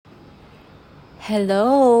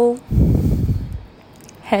Hello.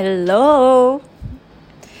 Hello.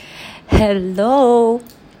 Hello.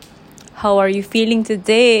 How are you feeling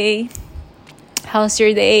today? How's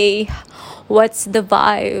your day? What's the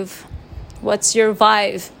vibe? What's your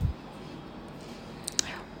vibe?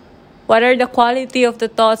 What are the quality of the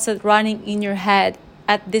thoughts that running in your head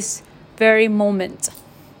at this very moment?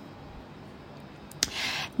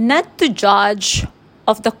 Not to judge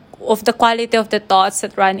of the quality of the thoughts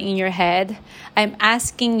that run in your head. I'm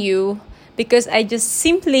asking you because I just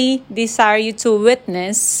simply desire you to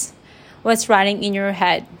witness what's running in your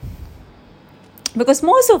head. Because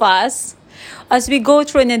most of us, as we go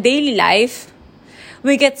through in a daily life,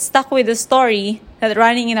 we get stuck with the story that's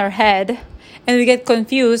running in our head and we get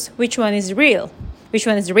confused which one is real, which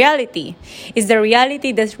one is reality. Is the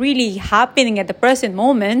reality that's really happening at the present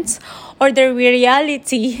moment or the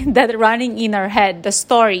reality that's running in our head, the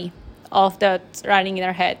story of that running in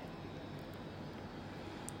our head?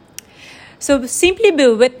 So simply be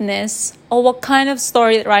a witness of what kind of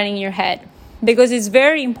story that's running in your head because it's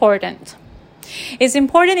very important. It's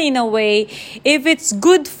important in a way if it's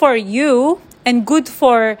good for you and good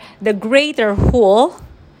for the greater whole,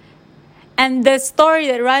 and the story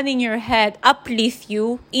that running in your head uplifts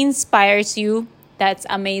you, inspires you, that's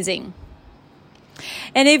amazing.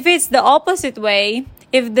 And if it's the opposite way,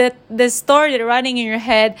 if the story that running in your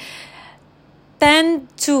head tend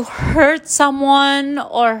to hurt someone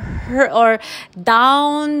or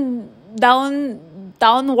downward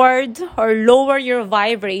or lower your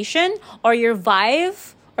vibration or your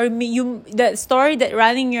vibe, or the story that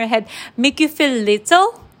running in your head make you feel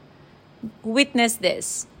little, witness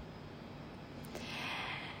this.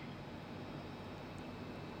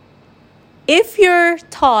 If your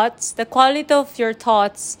thoughts, the quality of your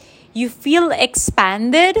thoughts, you feel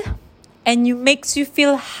expanded and makes you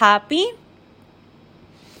feel happy,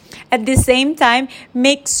 at the same time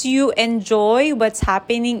makes you enjoy what's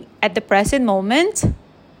happening at the present moment,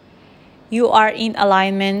 you are in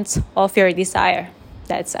alignment of your desire.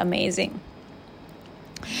 That's amazing.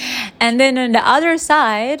 And then on the other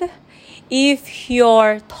side, if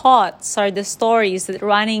your thoughts or the stories that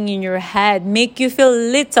running in your head make you feel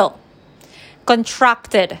little,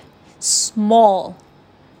 contracted, small,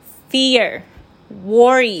 fear,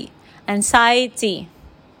 worry, anxiety,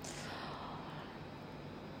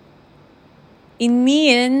 it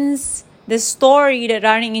means the story that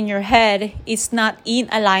running in your head is not in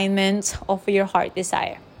alignment of your heart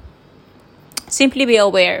desire. Simply be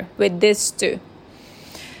aware with this too.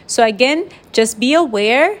 So again, just be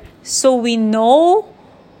aware so we know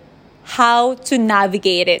how to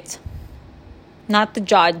navigate it. Not to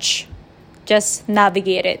judge, just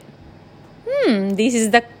navigate it. This is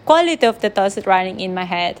the quality of the thoughts that running in my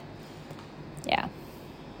head. Yeah.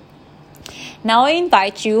 Now I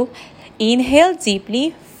invite you, inhale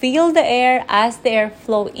deeply, feel the air as the air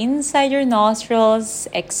flow inside your nostrils,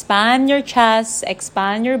 expand your chest,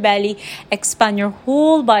 expand your belly, expand your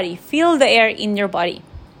whole body. Feel the air in your body.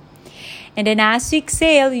 And then as you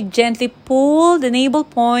exhale, you gently pull the navel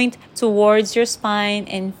point towards your spine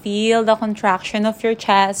and feel the contraction of your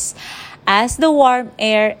chest as the warm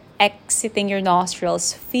air exiting your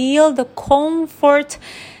nostrils. Feel the comfort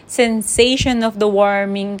sensation of the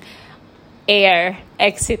warming air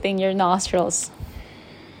exiting your nostrils.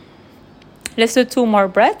 Let's do 2 more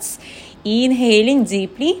breaths. Inhaling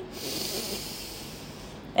deeply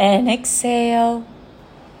and exhale.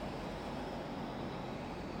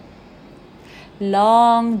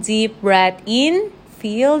 Long, deep breath in.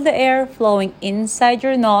 Feel the air flowing inside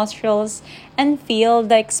your nostrils and feel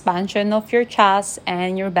the expansion of your chest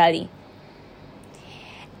and your belly.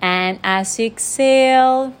 And as you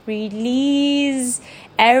exhale, release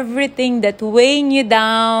everything that weighing you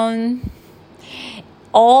down,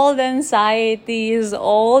 all the anxieties,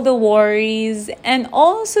 all the worries, and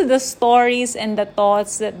also the stories and the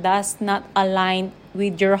thoughts that does not align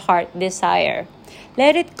with your heart desire.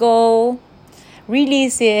 Let it go.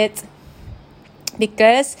 Release it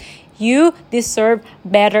because you deserve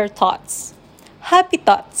better thoughts, happy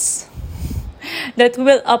thoughts that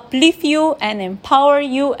will uplift you and empower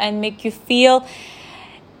you and make you feel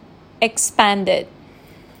expanded.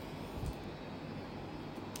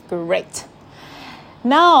 Great.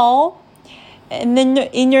 Now, and then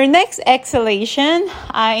in your next exhalation,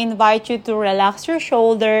 I invite you to relax your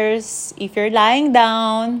shoulders. If you're lying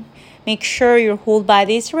down, make sure your whole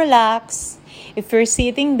body is relaxed. If you're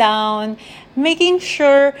sitting down, making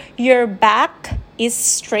sure your back is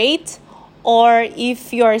straight, or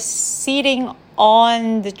if you're sitting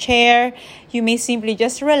on the chair, you may simply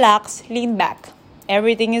just relax, lean back.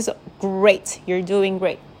 Everything is great. You're doing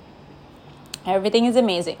great. Everything is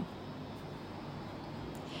amazing.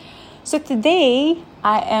 So today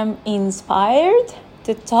I am inspired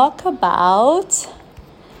to talk about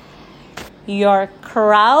your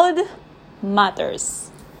crowd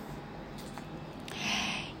matters.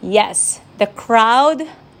 Yes, the crowd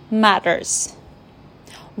matters.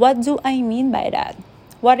 What do I mean by that?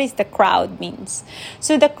 What is the crowd means?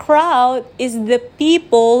 So the crowd is the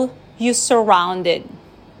people you surrounded.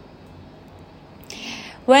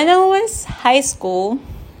 When I was high school,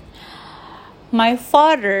 my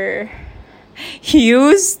father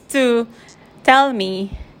used to tell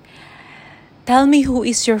me who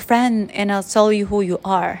is your friend and I'll tell you who you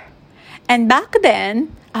are. And back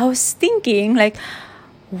then, I was thinking like,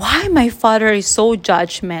 why my father is so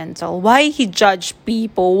judgmental? Why he judge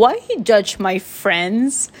people? Why he judge my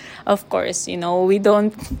friends? Of course, we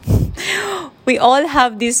don't, we all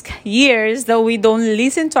have these years that we don't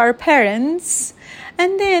listen to our parents.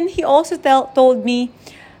 And then he also told me,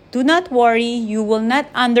 do not worry, you will not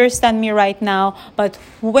understand me right now, but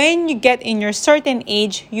when you get in your certain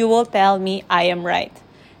age, you will tell me I am right.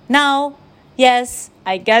 Now, yes,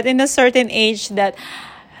 I got in a certain age that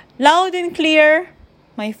loud and clear,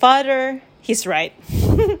 my father, he's right.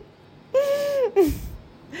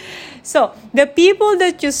 So, the people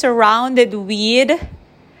that you surrounded with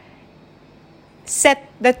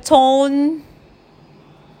set the tone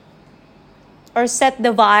or set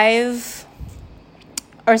the vibe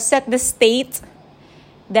or set the state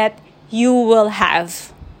that you will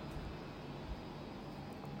have.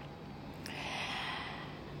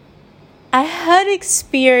 I had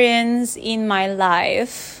experience in my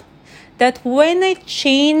life that when I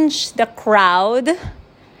change the crowd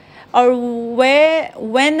or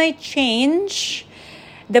when I change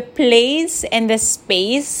the place and the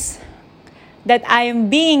space that I am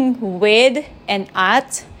being with and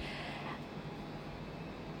at,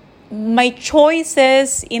 my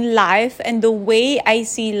choices in life and the way I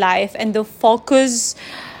see life and the focus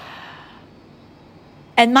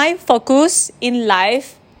and my focus in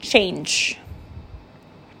life change.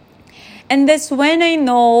 And that's when I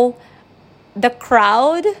know the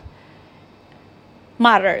crowd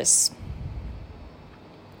matters.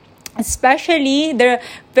 Especially the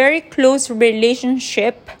very close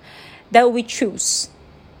relationship that we choose.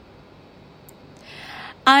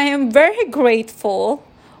 I am very grateful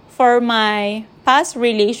for my past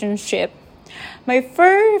relationship. My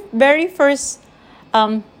very first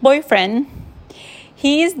boyfriend,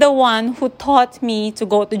 he is the one who taught me to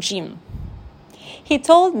go to gym. He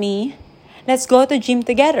told me, let's go to gym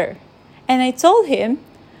together. And I told him,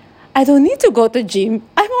 I don't need to go to gym.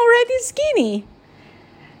 I'm already skinny.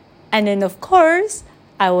 And then of course,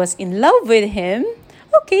 I was in love with him.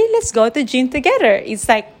 Okay, let's go to gym together. It's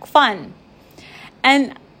like fun.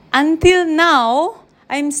 And until now,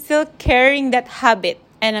 I'm still carrying that habit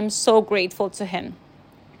and I'm so grateful to him.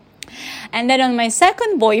 And then on my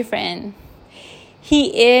second boyfriend,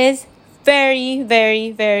 he is very,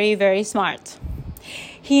 very, very, very smart.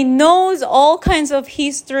 He knows all kinds of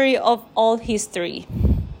history of all history.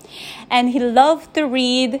 And he loves to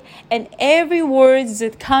read, and every word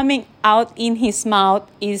that coming out in his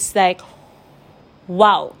mouth is like,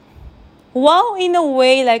 wow. Wow in a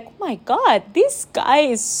way like, oh my God, this guy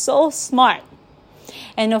is so smart.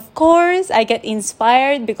 And of course, I get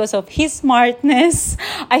inspired because of his smartness.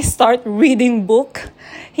 I start reading book.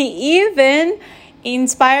 He even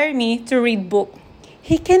inspired me to read book.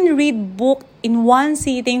 He can read book in one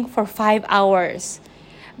sitting for 5 hours.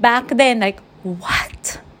 Back then, like,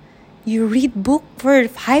 what? You read book for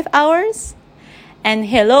 5 hours? And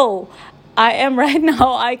hello, I am right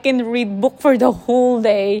now, I can read book for the whole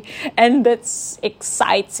day. And that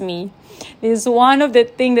excites me. This is one of the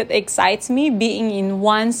things that excites me, being in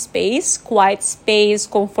one space, quiet space,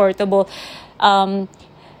 comfortable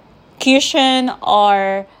cushion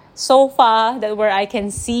or sofa that where I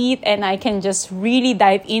can sit and I can just really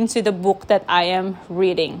dive into the book that I am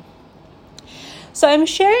reading. So I'm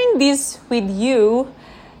sharing this with you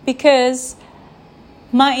because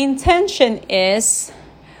my intention is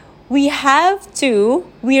we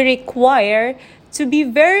require to be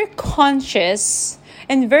very conscious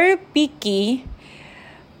and very picky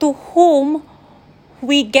to whom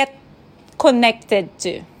we get connected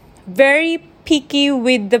to. Very picky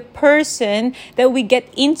with the person that we get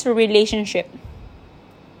into relationship.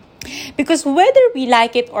 Because whether we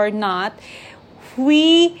like it or not,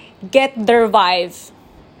 we get their vibe.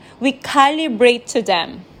 We calibrate to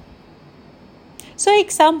them. So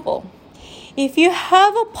example, if you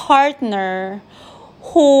have a partner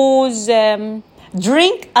who's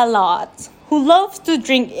drink a lot, who loves to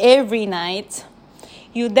drink every night,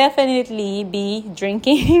 you definitely be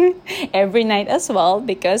drinking every night as well,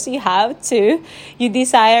 because you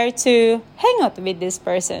desire to hang out with this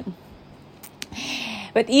person.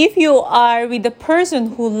 But if you are with a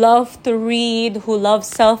person who loves to read, who loves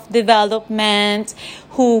self-development,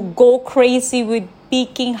 who go crazy with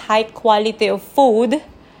picking high quality of food,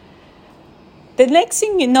 the next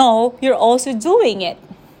thing you know, you're also doing it.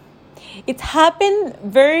 It happened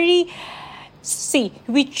we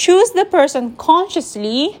choose the person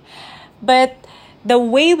consciously, but the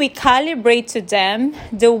way we calibrate to them,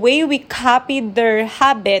 the way we copy their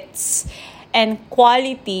habits and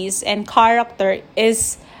qualities and character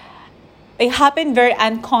it happened very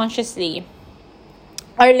unconsciously.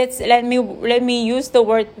 Or let me use the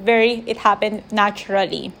word it happened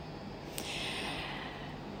naturally.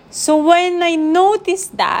 So when I notice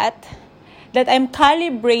that I'm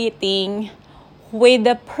calibrating with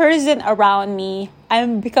the person around me, I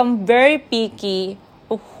become very picky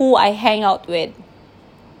of who I hang out with.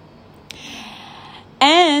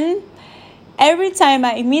 And every time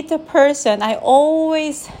I meet a person, I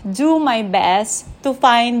always do my best to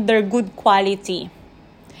find their good quality.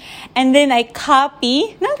 And then I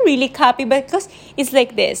copy, not really copy, but because it's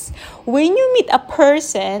like this. When you meet a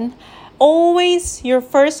person, always your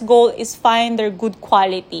first goal is find their good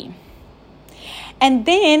quality. And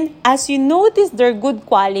then, as you notice their good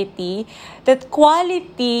quality, that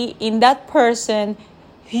quality in that person,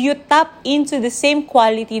 you tap into the same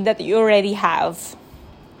quality that you already have.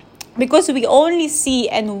 Because we only see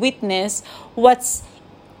and witness what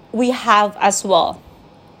we have as well.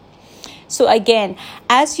 So again,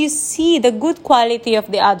 as you see the good quality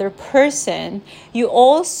of the other person, you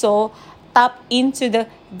also tap into the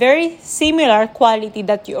very similar quality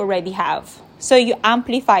that you already have. So you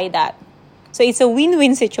amplify that. So it's a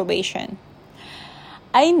win-win situation.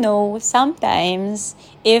 I know sometimes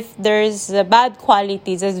if there's bad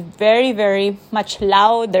qualities that's very, very much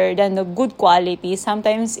louder than the good quality,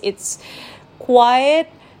 sometimes it's quite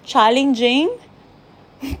challenging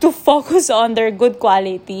to focus on their good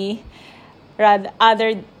quality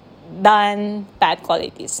other than bad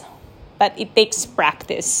qualities. But it takes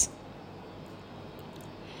practice.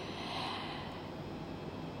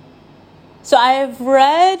 So I've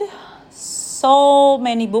read so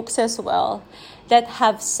many books as well that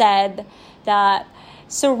have said that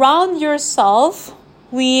surround yourself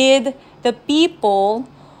with the people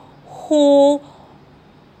who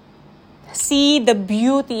see the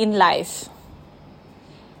beauty in life.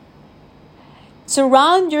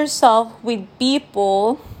 Surround yourself with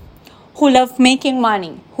people who love making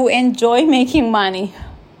money, who enjoy making money.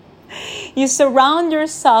 You surround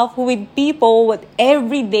yourself with people what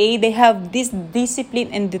every day they have this discipline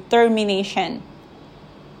and determination.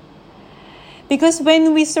 Because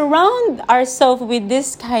when we surround ourselves with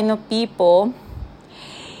this kind of people,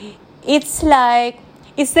 it's like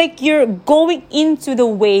you're going into the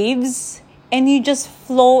waves and you just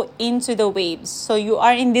flow into the waves. So you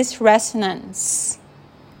are in this resonance.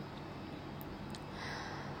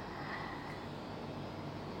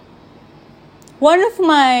 One of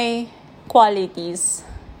my qualities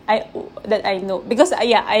that I know, because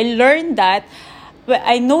I learned that, but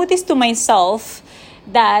I noticed to myself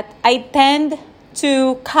that I tend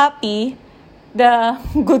to copy the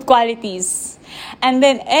good qualities. And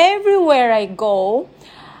then everywhere I go,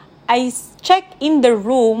 I check in the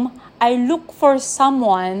room, I look for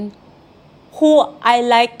someone who I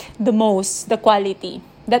like the most, the quality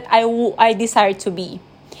that I desire to be.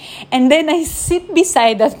 And then I sit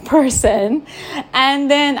beside that person, and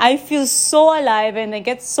then I feel so alive and I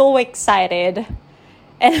get so excited.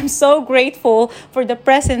 And I'm so grateful for the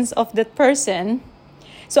presence of that person,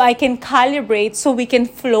 so I can calibrate, so we can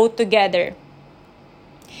flow together.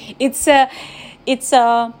 It's like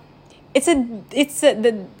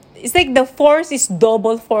the force is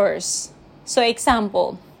double force. So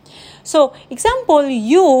example,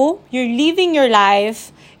 you're living your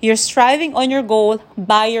life, you're striving on your goal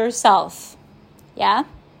by yourself. Yeah?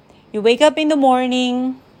 You wake up in the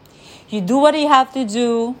morning, you do what you have to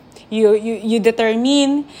do, you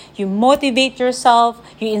determine, you motivate yourself,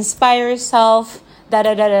 you inspire yourself,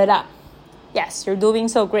 Yes, you're doing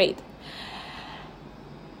so great.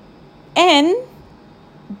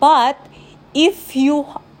 But if you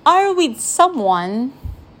are with someone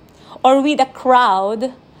or with a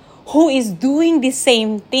crowd who is doing the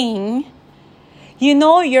same thing, you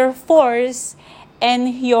know your force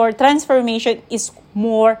and your transformation is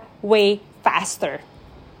way faster.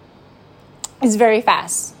 It's very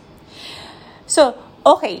fast. So,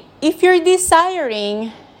 okay, if you're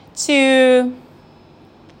desiring to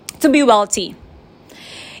be wealthy,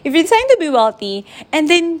 If you're trying to be wealthy and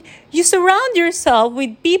then you surround yourself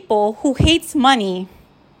with people who hates money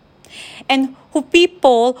and who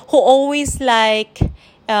people who always like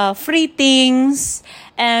free things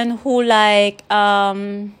and who like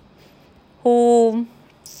who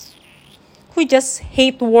just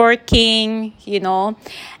hate working,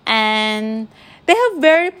 and they have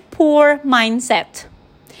very poor mindset.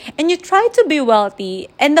 And you try to be wealthy,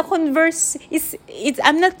 and the converse is,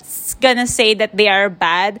 I'm not gonna say that they are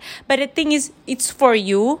bad, but the thing is, it's for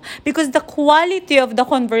you, because the quality of the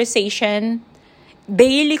conversation,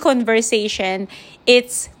 daily conversation,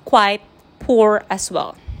 it's quite poor as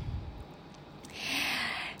well.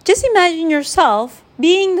 Just imagine yourself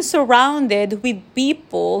being surrounded with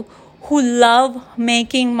people who love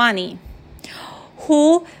making money,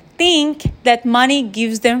 who think that money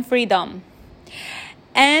gives them freedom,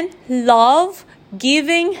 and love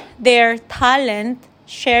giving their talent,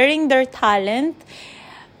 sharing their talent,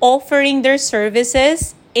 offering their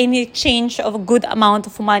services in exchange of a good amount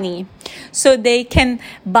of money, so they can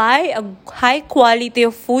buy a high quality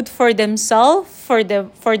of food for themselves, for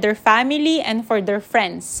their family, and for their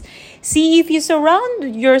friends. See, if you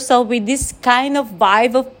surround yourself with this kind of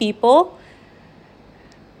vibe of people,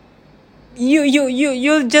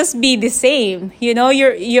 you'll just be the same.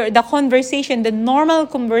 The conversation, the normal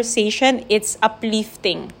conversation, it's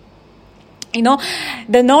uplifting.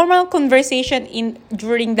 The normal conversation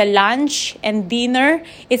during the lunch and dinner,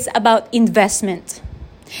 it's about investment.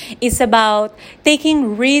 It's about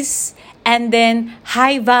taking risks and then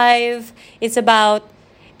high vibe. It's about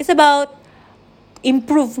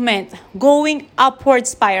improvement, going upward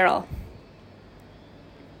spiral.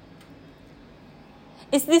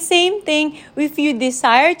 It's the same thing if you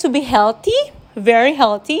desire to be healthy, very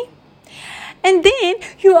healthy, and then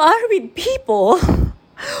you are with people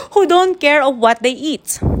who don't care of what they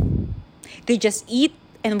eat. They just eat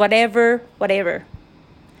and whatever.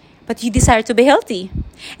 But you desire to be healthy.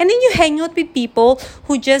 And then you hang out with people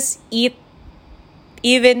who just eat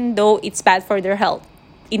even though it's bad for their health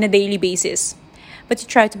in a daily basis. But you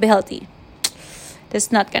try to be healthy.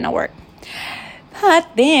 That's not gonna work. But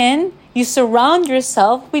then you surround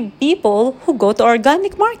yourself with people who go to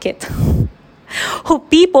organic market.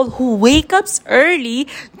 People who wake up early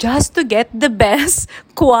just to get the best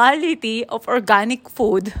quality of organic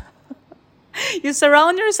food. You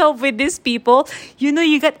surround yourself with these people,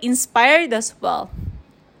 you get inspired as well.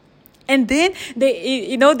 And then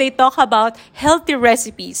they talk about healthy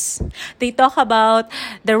recipes. They talk about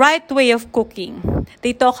the right way of cooking.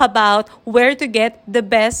 They talk about where to get the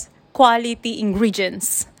best quality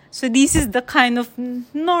ingredients. So this is the kind of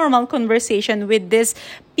normal conversation with these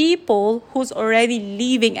people who's already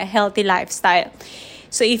living a healthy lifestyle.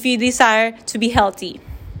 So if you desire to be healthy,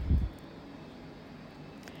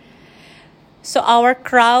 so our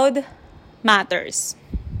crowd matters.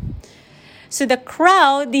 So the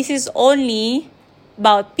crowd, this is only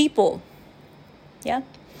about people. Yeah.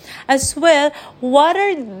 As well, what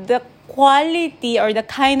are the quality or the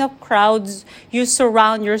kind of crowds you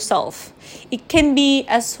surround yourself? It can be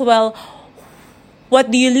as well,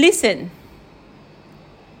 what do you listen?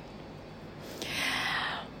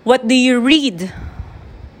 What do you read?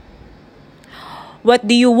 What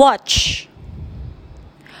do you watch?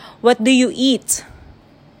 What do you eat?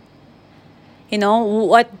 These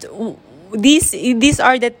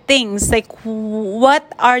are the things, like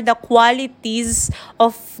what are the qualities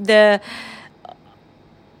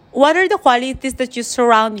that you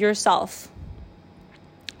surround yourself?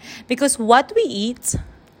 Because what we eat,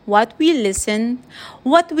 what we listen,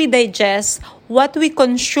 what we digest, what we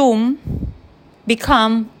consume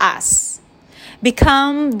become us,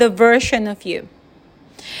 become the version of you.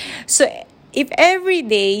 So if every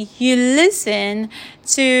day you listen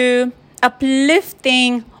to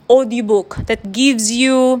uplifting audiobook that gives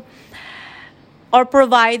you or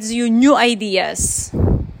provides you new ideas,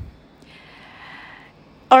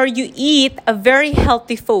 or you eat a very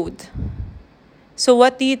healthy food, so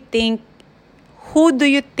what do you think? Who do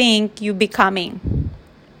you think you're becoming?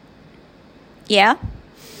 Yeah?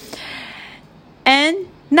 And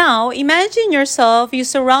now imagine yourself, you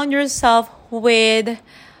surround yourself with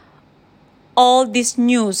all this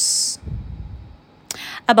news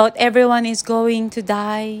about everyone is going to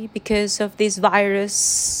die because of this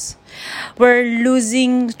virus. We're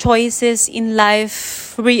losing choices in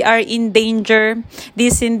life. We are in danger.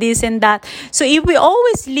 This and this and that. So if we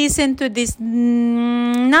always listen to this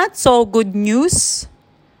not so good news,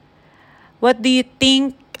 what do you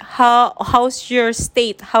think? How's your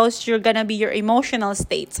state? How's gonna be your emotional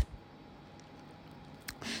state?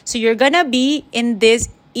 So you're gonna be in this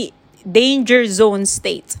danger zone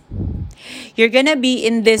state. You're gonna be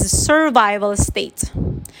in this survival state.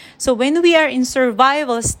 So when we are in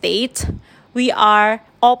survival state, we are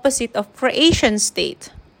opposite of creation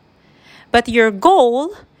state. But your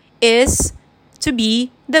goal is to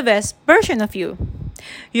be the best version of you.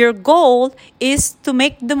 Your goal is to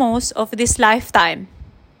make the most of this lifetime.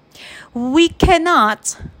 We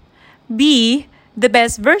cannot be the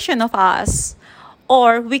best version of us,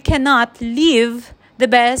 or we cannot live the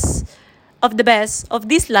best of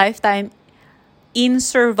this lifetime in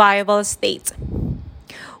survival state.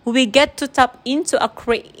 We get to tap into a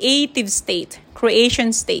creative state,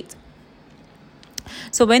 creation state.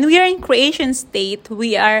 So when we are in creation state,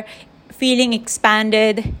 we are feeling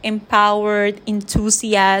expanded, empowered,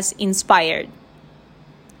 enthusiastic, inspired.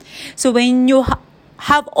 So when you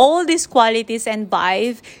have all these qualities and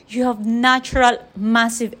vibe, you have natural,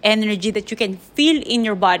 massive energy that you can feel in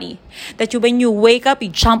your body. That when you wake up, you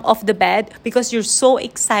jump off the bed because you're so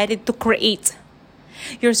excited to create.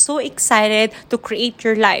 You're so excited to create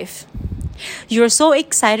your life. You're so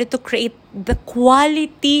excited to create the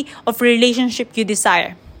quality of relationship you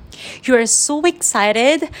desire. You are so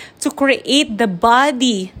excited to create the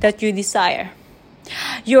body that you desire.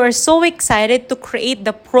 You are so excited to create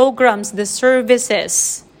the programs, the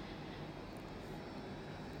services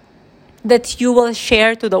that you will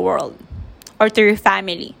share to the world or to your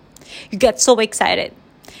family. You get so excited.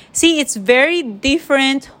 See, it's very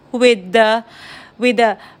different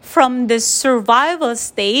from the survival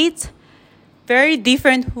state, very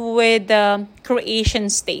different with the creation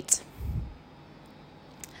state.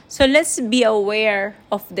 So let's be aware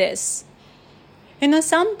of this.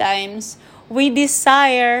 Sometimes we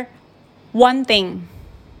desire one thing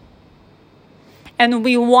and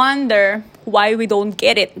we wonder why we don't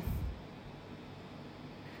get it.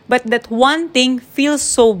 But that one thing feels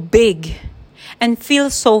so big and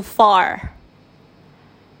feels so far.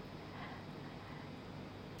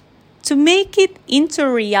 To make it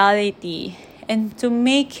into reality and to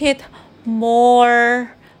make it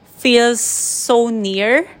more feels so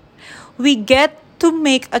near, we get to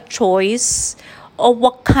make a choice of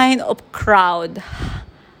what kind of crowd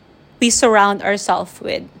we surround ourselves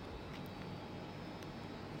with.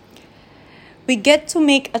 We get to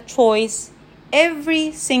make a choice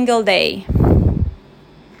every single day.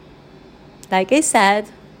 Like I said,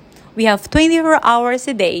 we have 24 hours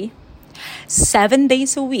a day, 7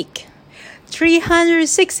 days a week,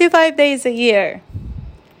 365 days a year.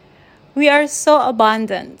 We are so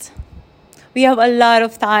abundant. We have a lot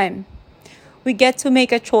of time. We get to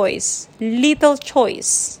make a choice, little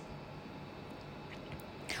choice.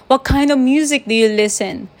 What kind of music do you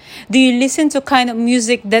listen? Do you listen to kind of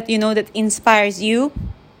music that that inspires you?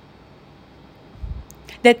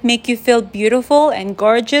 That make you feel beautiful and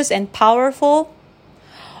gorgeous and powerful?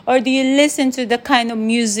 Or do you listen to the kind of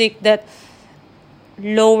music that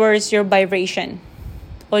lowers your vibration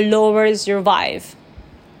or lowers your vibe?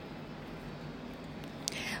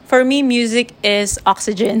 For me, music is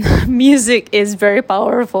oxygen. Music is very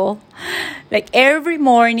powerful. Like every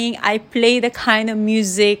morning, I play the kind of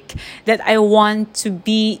music that I want to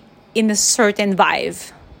be in a certain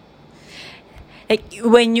vibe. Like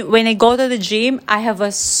when I go to the gym, I have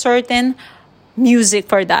a certain music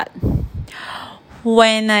for that.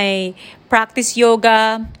 When I practice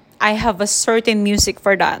yoga, I have a certain music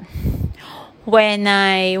for that. When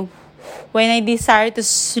I desire to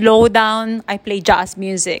slow down, I play jazz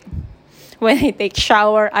music. When I take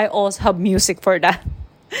shower, I also have music for that.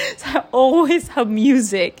 So I always have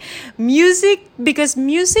music. Because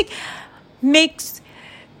music makes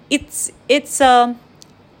it's a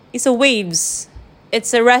waves.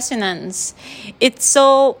 It's a resonance.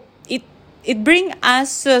 It brings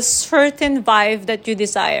us a certain vibe that you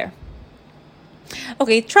desire.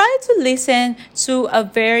 Okay, try to listen to a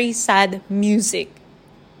very sad music.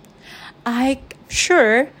 I'm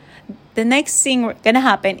sure the next thing gonna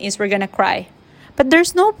happen is we're gonna cry. But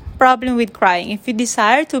there's no problem with crying. If you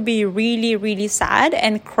desire to be really, really sad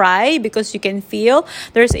and cry because you can feel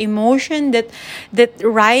there's emotion that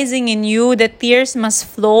rising in you, the tears must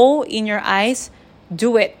flow in your eyes,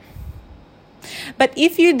 do it. But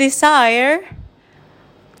if you desire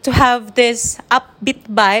to have this upbeat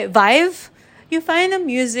vibe, you find a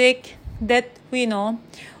music that will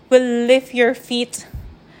lift your feet.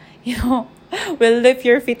 Will lift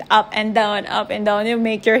your feet up and down, up and down. You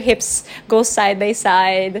make your hips go side by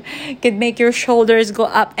side. Can make your shoulders go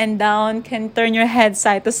up and down. Can turn your head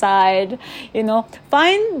side to side.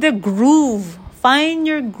 Find the groove. Find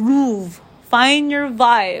your groove. Find your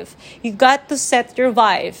vibe. You got to set your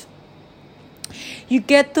vibe. You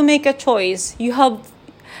get to make a choice.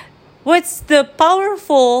 What's the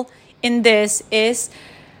powerful in this is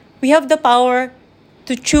We have the power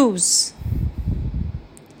to choose.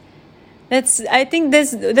 I think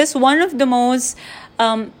that's one of the most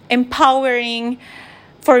empowering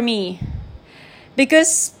for me,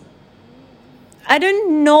 because I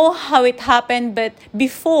don't know how it happened, but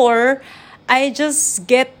before I just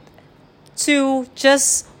get to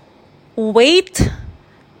just wait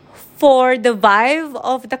for the vibe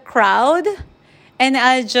of the crowd, and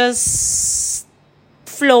I just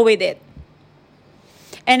flow with it.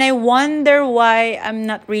 And I wonder why I'm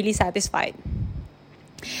not really satisfied.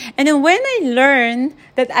 And then when I learn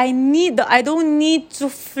that I don't need to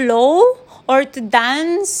flow or to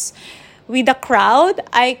dance with the crowd,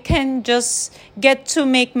 I can just get to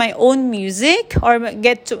make my own music or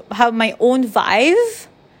get to have my own vibe.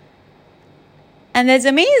 And that's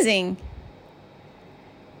amazing.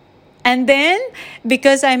 And then,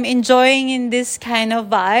 because I'm enjoying in this kind of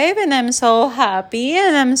vibe and I'm so happy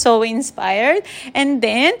and I'm so inspired, and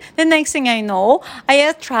then the next thing I know, I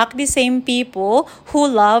attract the same people who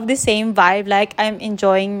love the same vibe, like I'm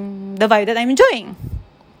enjoying the vibe that I'm enjoying.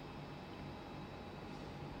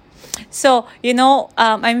 So,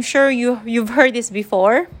 I'm sure you've heard this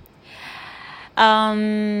before.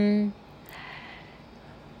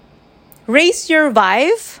 Raise your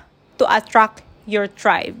vibe to attract your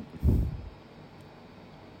tribe.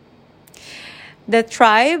 The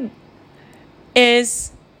tribe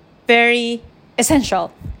is very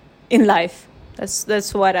essential in life.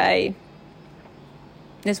 That's what I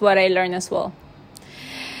learned as well.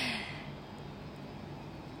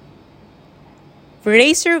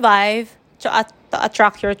 Raise your vibe to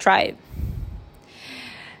attract your tribe.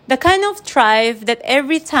 The kind of tribe that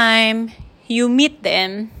every time you meet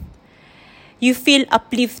them, you feel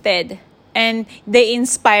uplifted and they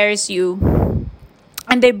inspires you.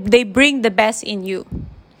 And they bring the best in you.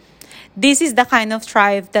 This is the kind of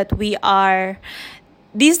tribe that we are.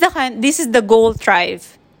 This is the goal tribe,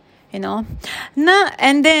 and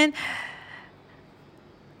then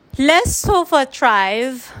less of a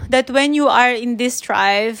tribe that when you are in this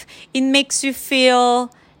tribe, it makes you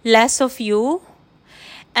feel less of you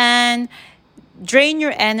and drain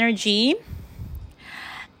your energy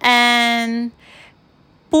and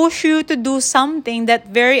push you to do something that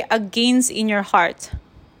very against in your heart.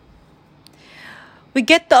 We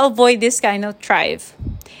get to avoid this kind of tribe.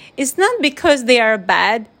 It's not because they are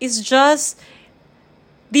bad, it's just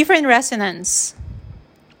different resonance.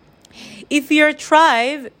 If your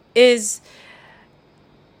tribe it's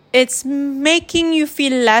making you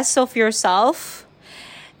feel less of yourself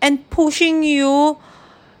and pushing you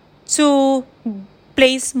to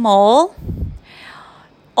play small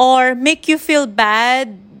or make you feel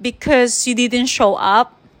bad because you didn't show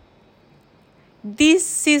up,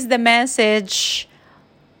 this is the message.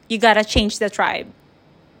 You gotta change the tribe.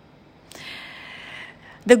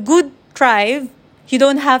 The good tribe, you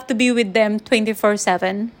don't have to be with them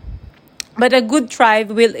 24/7. But a good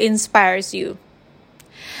tribe will inspire you.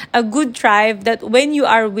 A good tribe that when you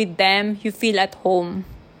are with them, you feel at home.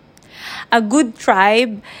 A good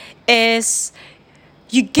tribe is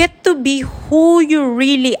you get to be who you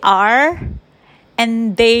really are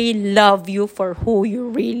and they love you for who you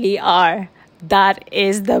really are. That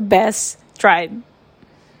is the best tribe.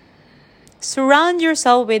 Surround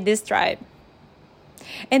yourself with this tribe.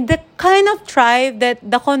 And the kind of tribe that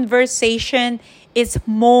the conversation is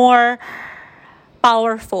more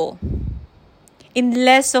powerful in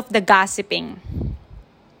less of the gossiping.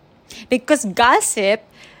 Because gossip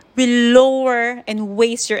will lower and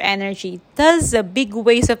waste your energy. That's a big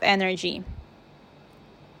waste of energy.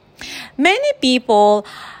 Many people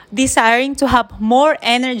desiring to have more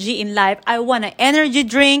energy in life. I want an energy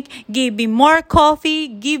drink. Give me more coffee.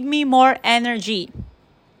 Give me more energy.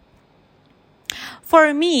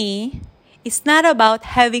 For me, it's not about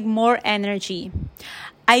having more energy.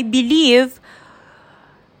 I believe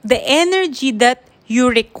the energy that you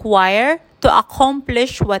require to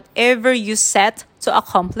accomplish whatever you set to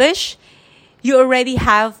accomplish, you already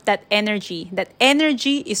have that energy. That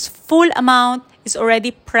energy is full amount, is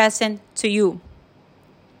already present to you.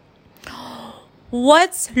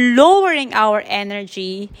 What's lowering our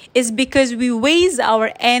energy is because we waste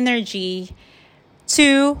our energy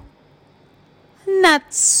to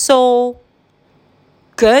not so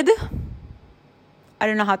good. I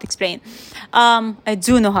don't know how to explain. I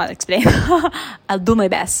do know how to explain. I'll do my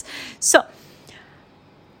best. So,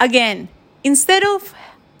 again, instead of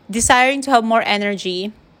desiring to have more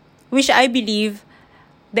energy, which I believe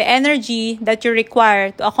the energy that you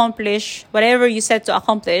require to accomplish whatever you set to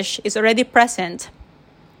accomplish is already present.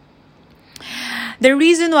 The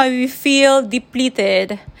reason why we feel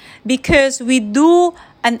depleted because we do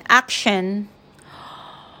an action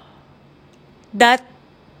that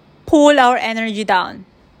pull our energy down.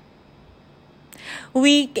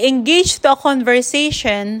 We engage to a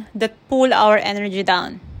conversation that pull our energy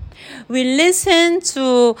down. We listen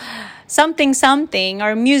to something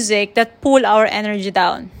or music that pull our energy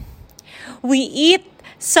down. We eat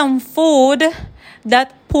some food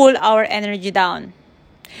that pull our energy down.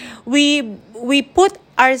 We put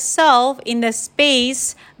ourselves in the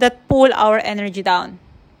space that pull our energy down.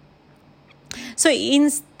 So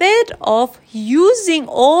instead of using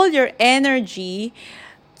all your energy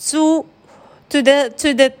to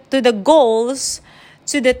the goals,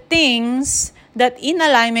 to the things that in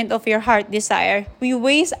alignment of your heart desire, we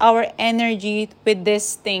waste our energy with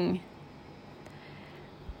this thing.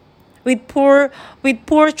 With poor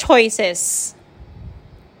choices.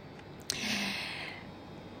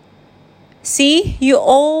 See, you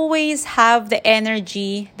always have the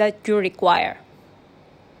energy that you require.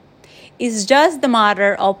 It's just the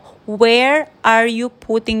matter of where are you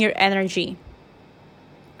putting your energy.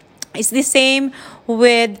 It's the same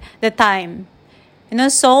with the time.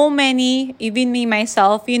 So many, even me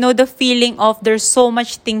myself, the feeling of there's so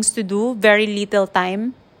much things to do, very little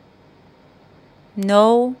time.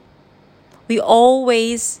 No, we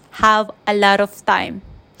always have a lot of time.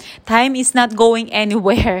 Time is not going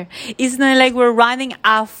anywhere. It's not like we're running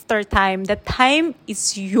after time. The time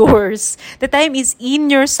is yours. The time is in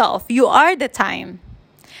yourself. You are the time.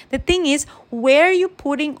 The thing is, where are you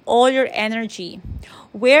putting all your energy?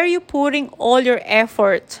 Where are you putting all your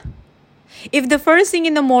effort? If the first thing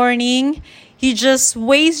in the morning, you just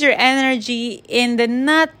waste your energy in the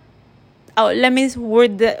let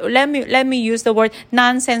me use the word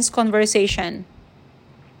nonsense conversation.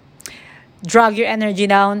 Drag your energy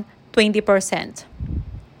down 20%.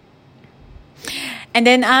 And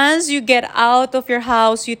then as you get out of your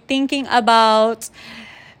house, you're thinking about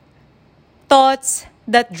thoughts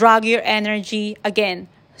that drag your energy again.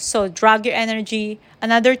 So drag your energy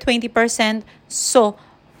another 20%. So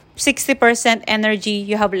 60% energy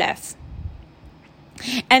you have left.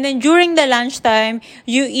 And then during the lunchtime,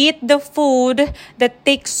 you eat the food that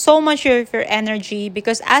takes so much of your energy,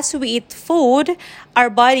 because as we eat food, our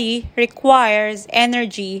body requires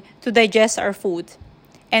energy to digest our food.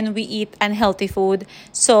 And we eat unhealthy food.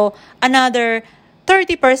 So another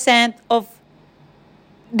 30% of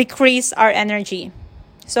decrease our energy.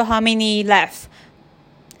 So how many left?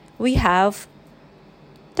 We have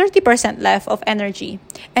 30% left of energy.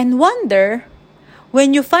 And wonder,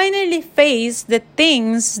 when you finally face the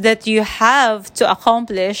things that you have to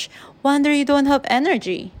accomplish, wonder you don't have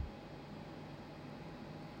energy.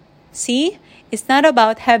 See? It's not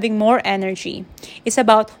about having more energy. It's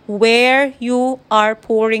about where you are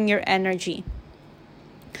pouring your energy.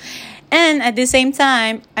 And at the same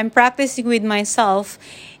time, I'm practicing with myself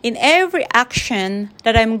in every action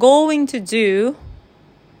that I'm going to do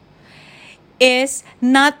is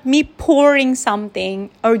not me pouring something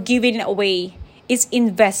or giving it away. It's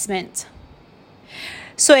investment.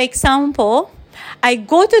 So example, I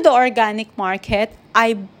go to the organic market,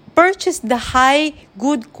 I purchase the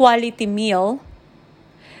good quality meal,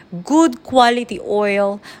 good quality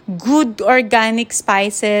oil, good organic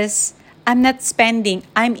spices. I'm not spending,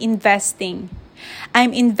 I'm investing.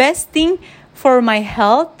 I'm investing for my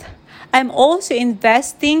health. I'm also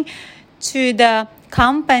investing to the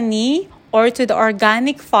company or to the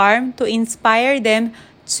organic farm to inspire them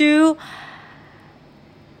to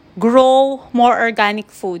grow more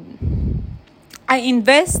organic food. I'm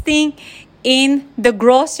investing in the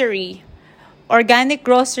grocery, organic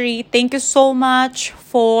grocery. Thank you so much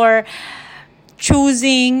for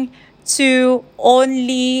choosing to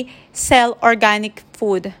only sell organic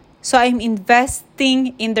food. So I'm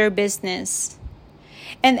investing in their business.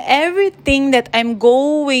 And everything that I'm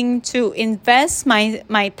going to invest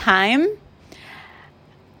my time,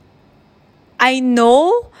 I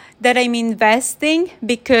know that I'm investing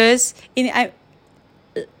because in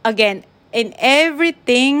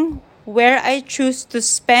everything where I choose to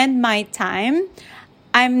spend my time,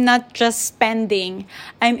 I'm not just spending.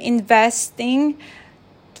 I'm investing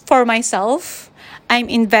for myself. I'm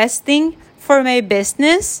investing for my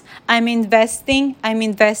business. I'm investing. I'm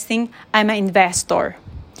an investor.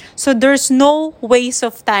 So there's no waste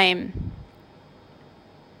of time.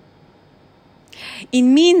 It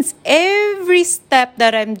means every step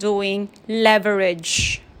that I'm doing,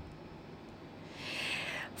 leverage.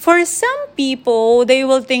 For some people, they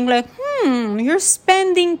will think like, you're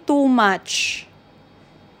spending too much.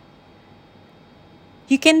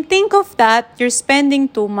 You can think of that, you're spending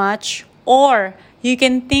too much, or you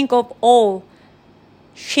can think of,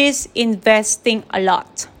 she's investing a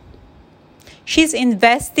lot. She's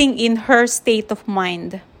investing in her state of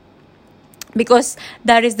mind. because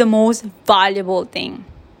that is the most valuable thing.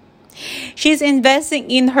 She's investing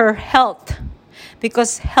in her health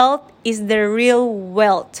because health is the real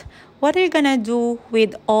wealth. What are you gonna do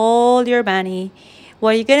with all your money?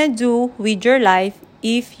 What are you gonna do with your life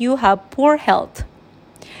if you have poor health?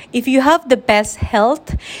 If you have the best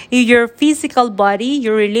health, if your physical body,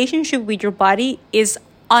 your relationship with your body is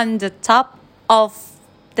on the top of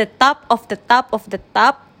the top of the top of the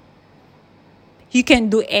top, you can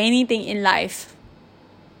do anything in life.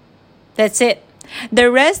 That's it.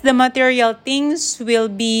 The rest, the material things will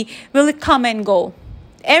come and go.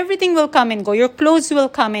 Everything will come and go. Your clothes will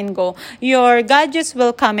come and go. Your gadgets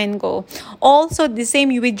will come and go. Also, the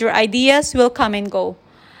same with your ideas will come and go.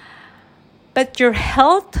 But your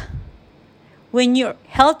health, when your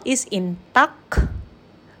health is intact,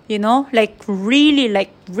 like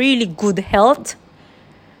really good health,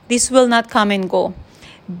 this will not come and go.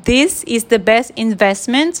 This is the best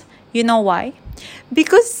investment. You know why?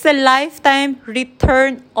 Because it's a lifetime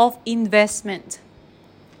return of investment.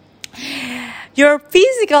 Your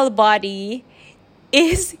physical body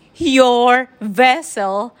is your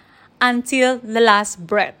vessel until the last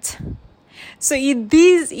breath. So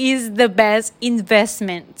this is the best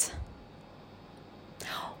investment.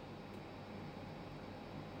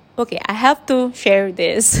 Okay, I have to share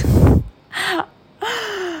this.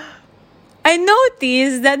 I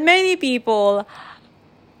noticed that many people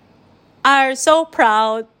are so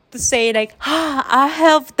proud to say like, I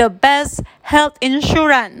have the best health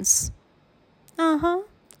insurance.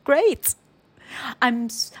 Great. I'm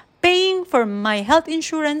paying for my health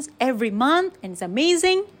insurance every month and it's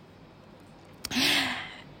amazing.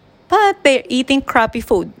 But they're eating crappy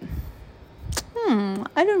food.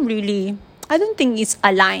 I don't think it's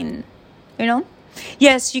aligned,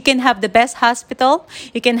 Yes, you can have the best hospital.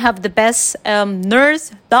 You can have the best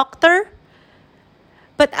nurse, doctor.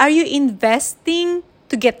 But are you investing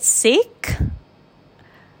to get sick?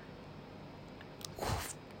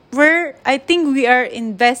 I think we are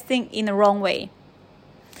investing in the wrong way.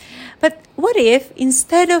 But what if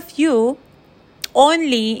instead of you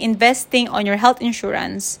only investing on your health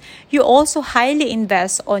insurance, you also highly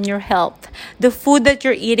invest on your health, the food that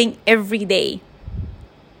you're eating every day?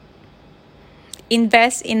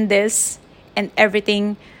 Invest in this and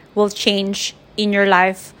everything will change in your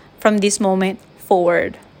life from this moment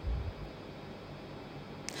forward.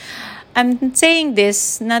 I'm saying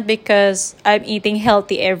this not because I'm eating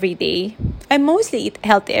healthy every day. I mostly eat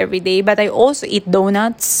healthy every day, but I also eat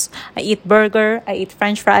donuts, I eat burger, I eat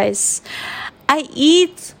french fries. I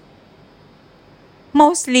eat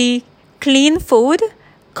mostly clean food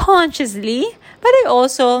consciously, but I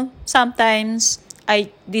also sometimes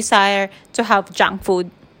I desire to have junk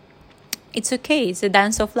food. It's okay. It's a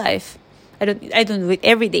dance of life. I don't do it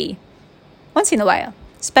every day. Once in a while,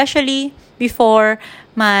 especially before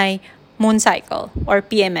my moon cycle or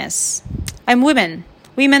PMS. I'm women.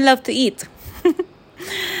 Women love to eat.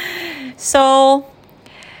 So,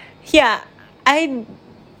 yeah, I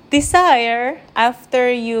desire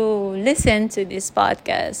after you listen to this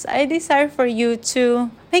podcast, I desire for you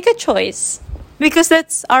to make a choice because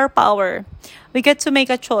that's our power. We get to make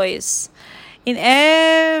a choice in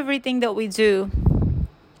everything that we do.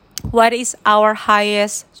 What is our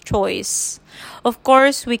highest choice? Of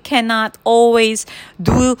course, we cannot always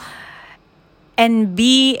do and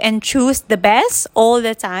be and choose the best all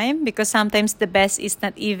the time because sometimes the best is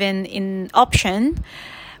not even in option.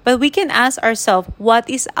 But we can ask ourselves, what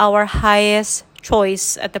is our highest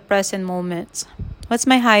choice at the present moment? What's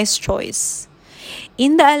my highest choice?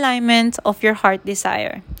 In the alignment of your heart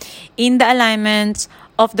desire, in the alignment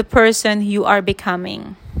of the person you are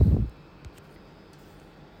becoming.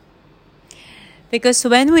 Because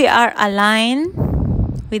when we are aligned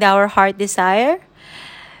with our heart desire,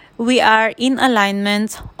 we are in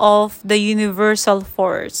alignment of the universal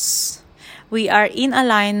force. We are in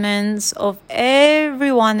alignment of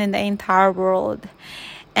everyone in the entire world.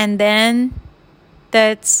 And then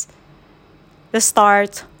that's the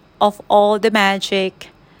start of all the magic.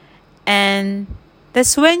 And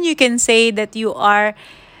that's when you can say that you are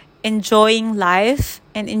enjoying life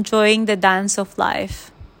and enjoying the dance of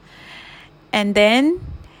life. And then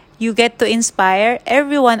you get to inspire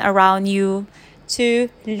everyone around you to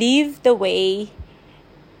live the way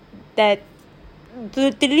that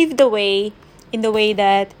to live the way in the way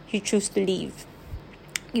that you choose to live.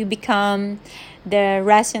 You become the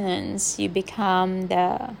resonance. You become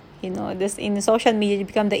this in social media. You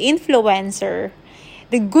become the influencer,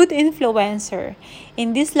 the good influencer.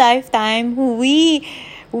 In this lifetime, we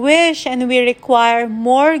wish and we require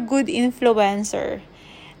more good influencer.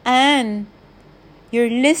 And you're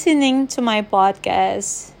listening to my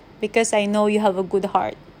podcast because I know you have a good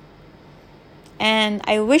heart. And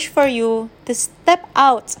I wish for you to step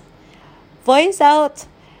out, voice out,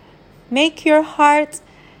 make your heart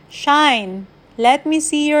shine. Let me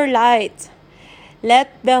see your light.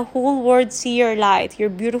 Let the whole world see your light, your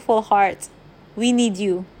beautiful heart. We need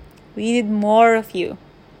you. We need more of you.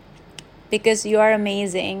 Because you are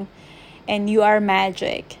amazing and you are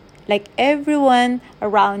magic, like everyone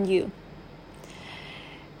around you.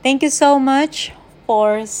 Thank you so much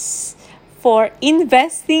for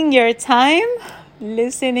investing your time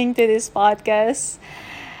listening to this podcast.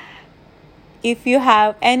 If you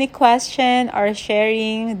have any question or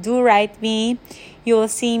sharing, do write me. You will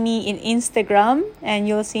see me in Instagram and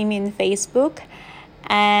you'll see me in Facebook.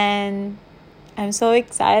 And I'm so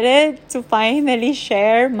excited to finally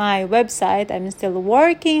share my website. I'm still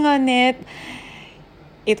working on it.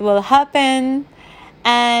 It will happen.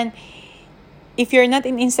 And if you're not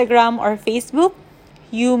in Instagram or Facebook,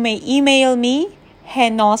 you may email me,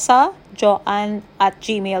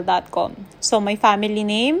 henosajoan@gmail.com. So my family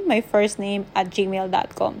name, my first name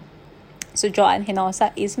 @gmail.com. So Joan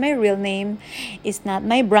Henosa is my real name. It's not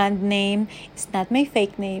my brand name. It's not my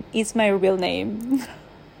fake name. It's my real name.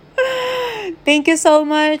 Thank you so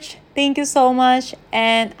much. Thank you so much.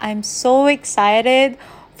 And I'm so excited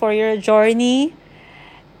for your journey.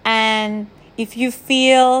 And if you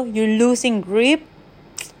feel you're losing grip,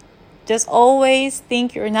 just always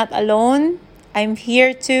think you're not alone. I'm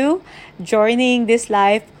here too, journeying this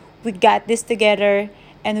life. We got this together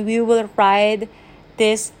and we will ride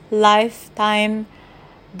this lifetime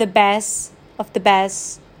the best of the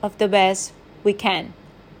best of the best we can.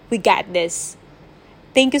 We got this.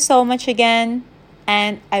 Thank you so much again,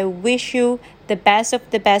 and I wish you the best of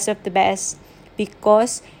the best of the best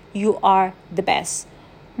because you are the best.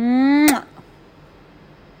 Mwah.